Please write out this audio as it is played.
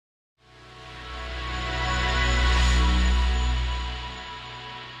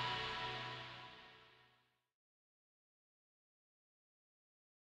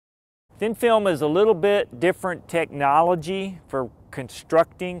Thin film is a little bit different technology for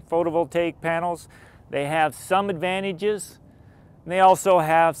constructing photovoltaic panels. They have some advantages, and they also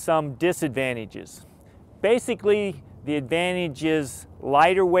have some disadvantages. Basically, the advantage is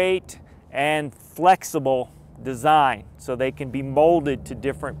lighter weight and flexible design, so they can be molded to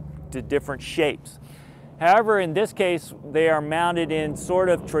different shapes. However, in this case, they are mounted in sort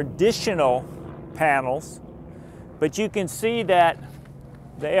of traditional panels, but you can see that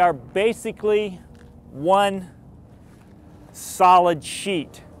they are basically one solid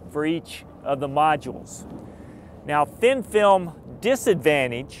sheet for each of the modules. Now, thin film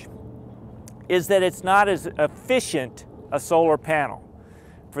disadvantage is that it's not as efficient a solar panel.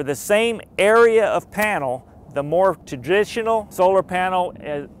 For the same area of panel, the more traditional solar panel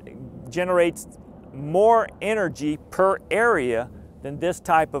generates more energy per area than this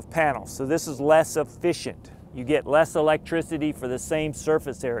type of panel. So this is less efficient. You get less electricity for the same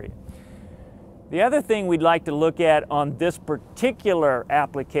surface area. The other thing we'd like to look at on this particular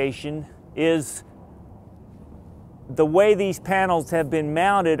application is the way these panels have been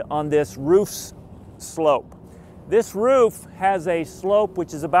mounted on this roof slope. This roof has a slope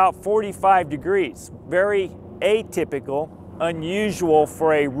which is about 45 degrees, very atypical, unusual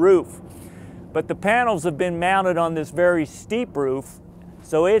for a roof. But the panels have been mounted on this very steep roof,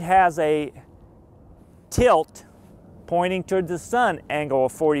 so it has a tilt pointing toward the sun angle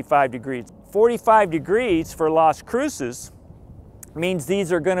of 45 degrees. 45 degrees for Las Cruces means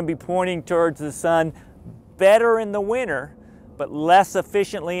these are going to be pointing towards the sun better in the winter, but less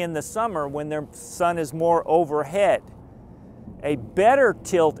efficiently in the summer when the sun is more overhead. A better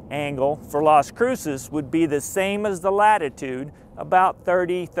tilt angle for Las Cruces would be the same as the latitude, about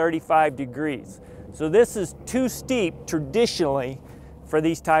 30-35 degrees. So this is too steep traditionally for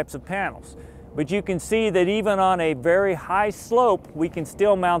these types of panels. But you can see that even on a very high slope, we can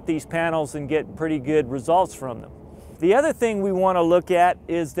still mount these panels and get pretty good results from them. The other thing we want to look at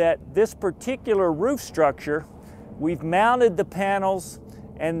is that this particular roof structure, we've mounted the panels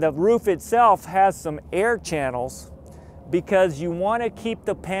and the roof itself has some air channels because you want to keep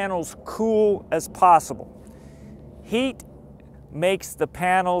the panels cool as possible. Heat makes the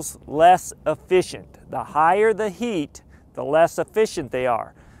panels less efficient. The higher the heat, the less efficient they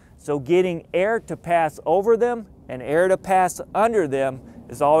are. So getting air to pass over them and air to pass under them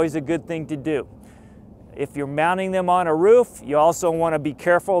is always a good thing to do. If you're mounting them on a roof, you also want to be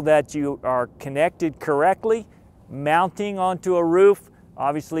careful that you are connected correctly. Mounting onto a roof,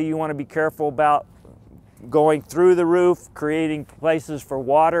 obviously you want to be careful about going through the roof, creating places for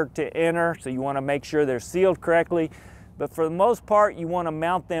water to enter, so you want to make sure they're sealed correctly. But for the most part, you want to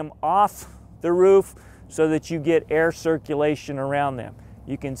mount them off the roof so that you get air circulation around them.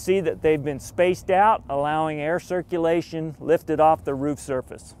 You can see that they've been spaced out, allowing air circulation lifted off the roof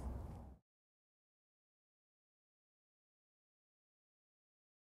surface.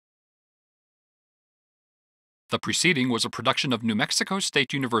 The preceding was a production of New Mexico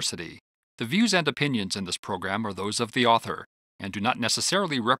State University. The views and opinions in this program are those of the author and do not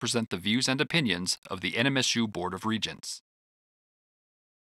necessarily represent the views and opinions of the NMSU Board of Regents.